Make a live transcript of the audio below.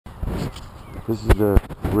This is the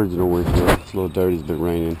original windshield. It's a little dirty, it's been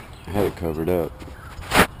raining. I had it covered up.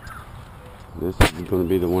 This is going to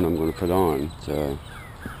be the one I'm going to put on. It's a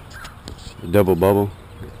double bubble,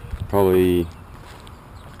 probably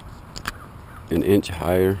an inch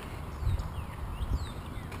higher.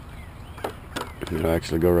 It'll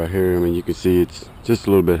actually go right here. I mean, you can see it's just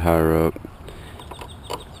a little bit higher up.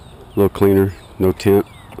 A little cleaner, no tint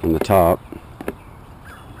on the top.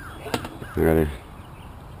 I gotta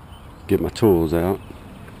get my tools out.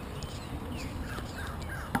 It's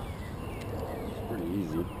pretty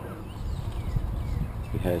easy.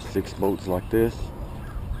 It has 6 bolts like this.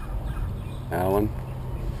 Allen.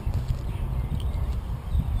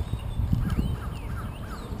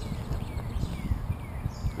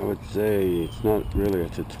 I would say it's not really a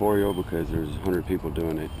tutorial because there's 100 people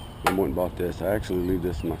doing it. I went and bought this. I actually leave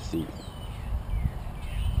this in my seat.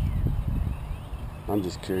 I'm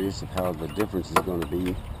just curious of how the difference is going to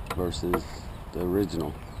be versus the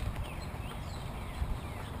original.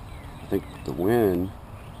 I think the wind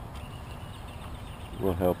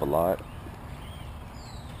will help a lot.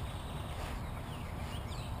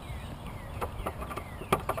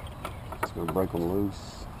 It's going to break them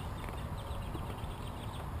loose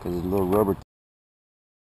because there's a little rubber